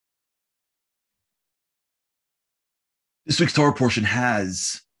This week's Torah portion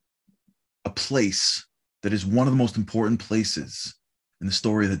has a place that is one of the most important places in the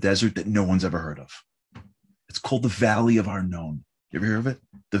story of the desert that no one's ever heard of. It's called the Valley of Arnon. You ever hear of it?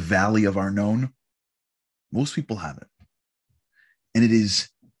 The Valley of Arnon? Most people haven't. And it is,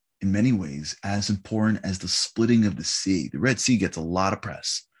 in many ways, as important as the splitting of the sea. The Red Sea gets a lot of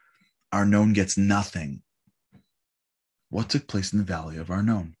press. Arnon gets nothing. What took place in the Valley of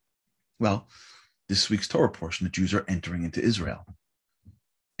Arnon? Well, this week's Torah portion, the Jews are entering into Israel.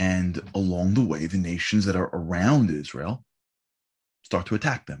 And along the way, the nations that are around Israel start to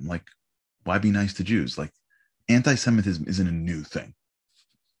attack them. Like, why be nice to Jews? Like, anti-Semitism isn't a new thing.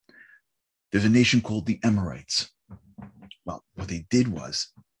 There's a nation called the Amorites. Well, what they did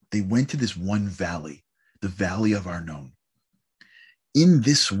was they went to this one valley, the Valley of Arnon. In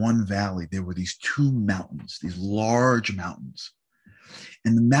this one valley, there were these two mountains, these large mountains.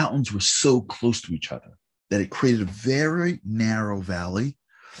 And the mountains were so close to each other that it created a very narrow valley.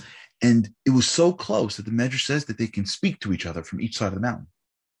 And it was so close that the Medrash says that they can speak to each other from each side of the mountain.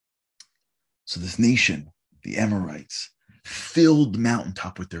 So this nation, the Amorites, filled the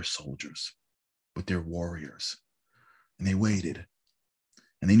mountaintop with their soldiers, with their warriors. And they waited.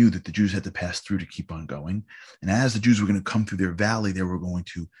 And they knew that the Jews had to pass through to keep on going. And as the Jews were going to come through their valley, they were going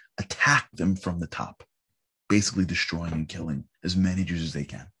to attack them from the top, basically destroying and killing as many Jews as they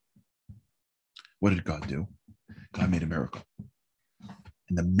can. What did God do? God made a miracle.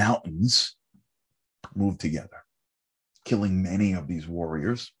 And the mountains moved together, killing many of these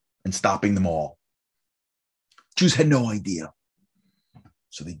warriors and stopping them all. Jews had no idea.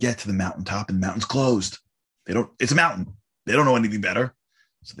 So they get to the mountaintop and the mountain's closed. It's a mountain. They don't know anything better.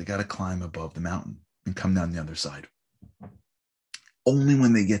 So they got to climb above the mountain and come down the other side. Only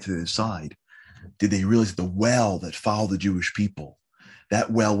when they get to the other side did they realize the well that followed the Jewish people,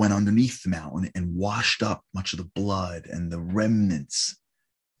 that well went underneath the mountain and washed up much of the blood and the remnants.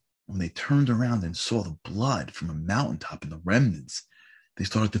 When they turned around and saw the blood from a mountaintop and the remnants, they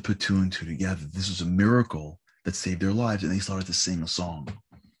started to put two and two together. This was a miracle that saved their lives, and they started to sing a song.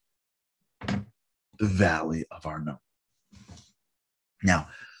 The Valley of Arnon. Now,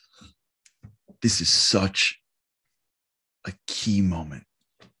 this is such a key moment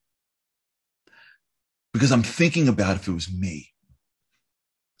because I'm thinking about if it was me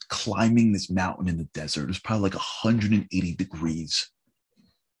climbing this mountain in the desert. It was probably like 180 degrees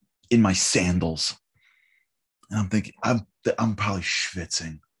in my sandals. And I'm thinking, I'm probably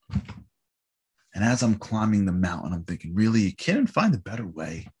schwitzing. And as I'm climbing the mountain, I'm thinking, really, you can't find a better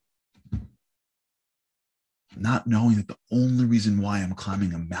way. Not knowing that the only reason why I'm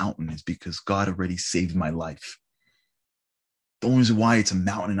climbing a mountain is because God already saved my life. The only reason why it's a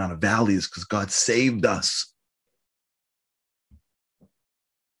mountain and not a valley is because God saved us.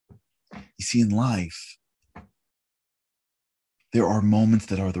 You see, in life, there are moments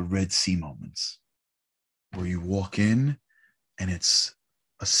that are the Red Sea moments where you walk in and it's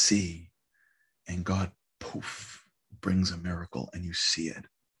a sea and God, poof, brings a miracle and you see it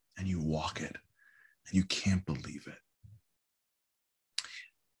and you walk it. And you can't believe it.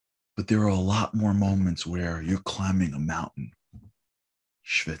 But there are a lot more moments where you're climbing a mountain,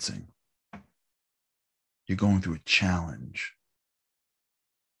 schwitzing. You're going through a challenge.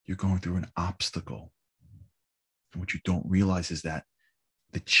 You're going through an obstacle. And what you don't realize is that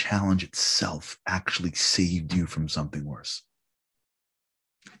the challenge itself actually saved you from something worse.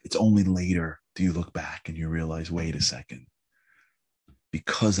 It's only later do you look back and you realize, wait a second.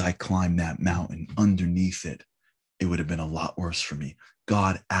 Because I climbed that mountain, underneath it, it would have been a lot worse for me.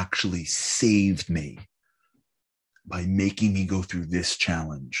 God actually saved me by making me go through this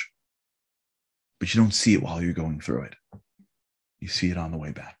challenge. But you don't see it while you're going through it. You see it on the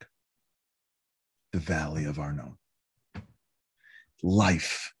way back. The Valley of Arnon.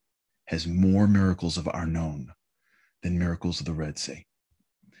 Life has more miracles of Arnon than miracles of the Red Sea.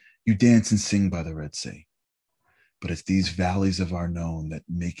 You dance and sing by the Red Sea. But it's these valleys of Arnon that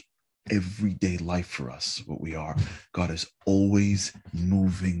make everyday life for us what we are. God is always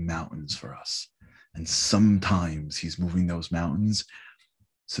moving mountains for us. And sometimes he's moving those mountains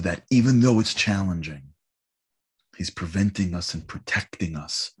so that even though it's challenging, he's preventing us and protecting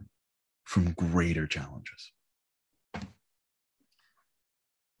us from greater challenges.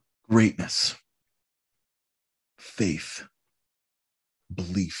 Greatness, faith,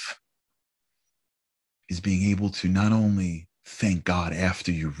 belief, is being able to not only thank God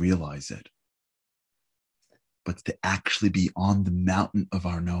after you realize it, but to actually be on the mountain of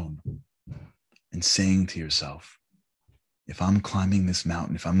Arnon and saying to yourself, if I'm climbing this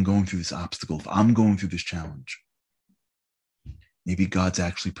mountain, if I'm going through this obstacle, if I'm going through this challenge, maybe God's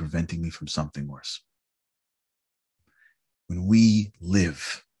actually preventing me from something worse. when we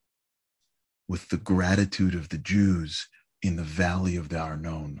live with the gratitude of the Jews in the valley of the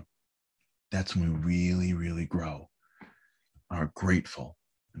Arnon, that's when we really, really grow, are grateful,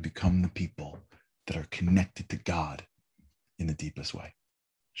 and become the people that are connected to God in the deepest way.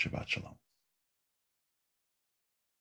 Shabbat Shalom.